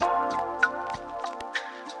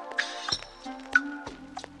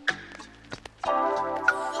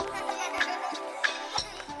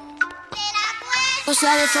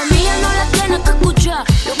Cosa de familia no la tienes que escuchar.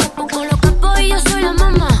 Lo capo con los capos y yo soy la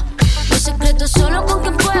mamá. Los secretos solo con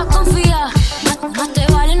quien puedas confiar. Más te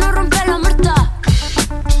vale no romper la muerta.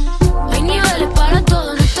 Hay niveles para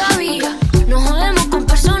todo en esta vida. Nos jodemos con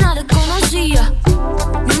personas desconocidas.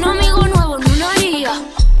 Ni un amigo nuevo ni una haría.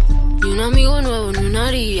 Ni un amigo nuevo ni una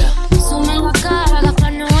haría. Sume la cara,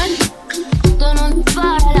 Gaspar Noel. Tono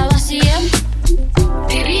dispara, la vacía.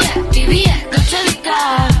 Vivía, noche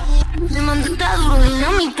vica. Me mandita duro,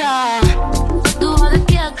 dinamita. Tú vas de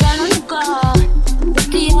pie acá nunca.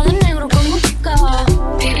 Vestida de negro con música.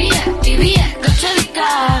 Vivía, noche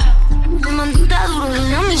vica. Me mandita duro,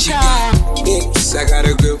 dinamita. Yes, I got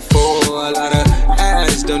a grip for a lot of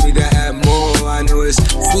ass. Don't need to add more. I know it's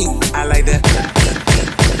sweet. I like that.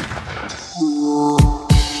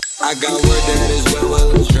 I got word that is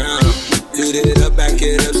well as drown. Toot it up, back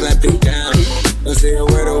it up, slap it down. Don't say a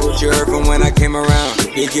word of what you heard from when I came around.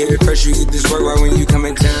 You get it fresh, you get this work right when you come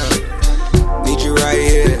in town. Need you right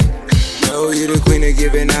here. Know you the queen of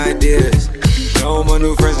giving ideas. No more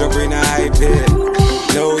new friends, don't bring the hype here.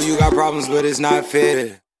 Know you got problems, but it's not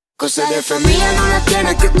fair. Cosa de familia no la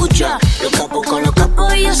tienes que escuchar. Los capos con los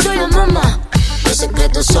capos y yo soy la mamá. Los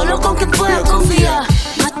secretos solo con quien pueda confiar.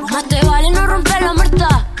 Más te vale no romper la muerta.